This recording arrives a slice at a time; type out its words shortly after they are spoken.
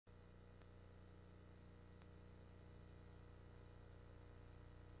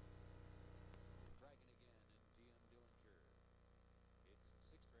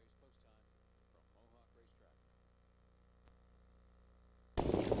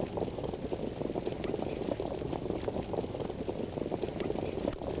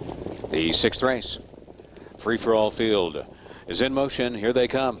The sixth race, free-for-all field, is in motion. Here they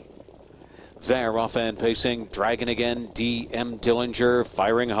come. They're off and pacing. Dragon again, DM Dillinger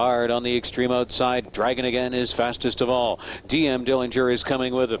firing hard on the extreme outside. Dragon again is fastest of all. DM Dillinger is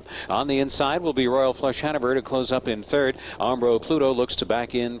coming with him. On the inside will be Royal Flush Hanover to close up in third. Umbro Pluto looks to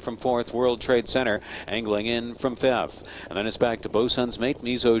back in from fourth. World Trade Center angling in from fifth. And then it's back to Bosun's mate,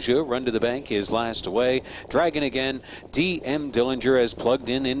 Mizo Zhu. Run to the bank is last away. Dragon again. DM Dillinger has plugged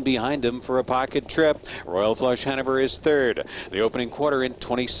in behind him for a pocket trip. Royal Flush Hanover is third. The opening quarter in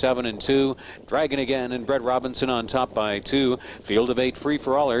 27-2. Dragon again and Brett Robinson on top by 2. Field of 8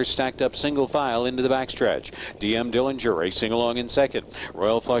 free-for-allers stacked up single file into the backstretch. DM Dillinger racing along in second.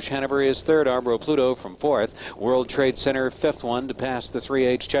 Royal Flush Hanover is third. Umbro Pluto from fourth. World Trade Center fifth one to pass the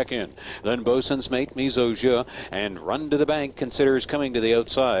 3H check-in. Then Bosun's mate Mizo Zhu and Run to the Bank considers coming to the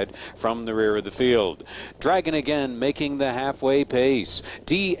outside from the rear of the field. Dragon again making the halfway pace.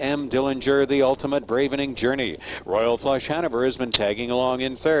 DM Dillinger the ultimate bravening journey. Royal Flush Hanover has been tagging along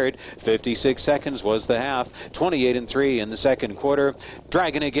in third. 56 seconds was the half. 28-3 in the second quarter.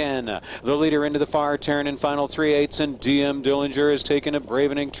 Dragon again, the leader into the far turn in final 3/8, and DM Dillinger has taken a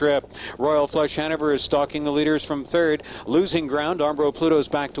bravening trip. Royal Flush Hanover is stalking the leaders from third. Losing ground, Umbro Pluto's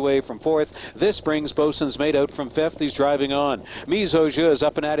backed away from fourth. This brings Bosun's mate out from fifth. He's driving on. Mizo Zhu is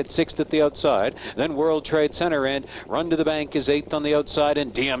up and at it sixth at the outside. Then World Trade Center and Run to the Bank is eighth on the outside,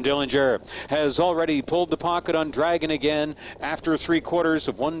 and DM Dillinger has already pulled the pocket on Dragon again after 3/4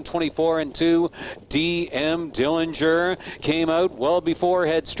 of 124-2. DM Dillinger came out well before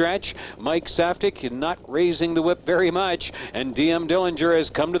head stretch. Mike Saftic not raising the whip very much, and DM Dillinger has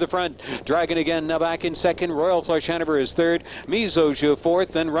come to the front. Dragon again now back in second. Royal Flush Hanover is third. Mizo Zhu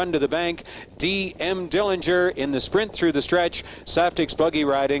fourth, then Run to the Bank. DM Dillinger in the sprint through the stretch. Saftic's buggy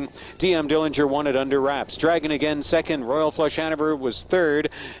riding. DM Dillinger won it under wraps. Dragon again second. Royal Flush Hanover was third,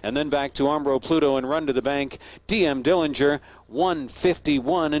 and then back to Umbro Pluto and Run to the Bank. DM Dillinger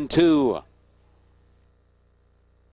 151-2.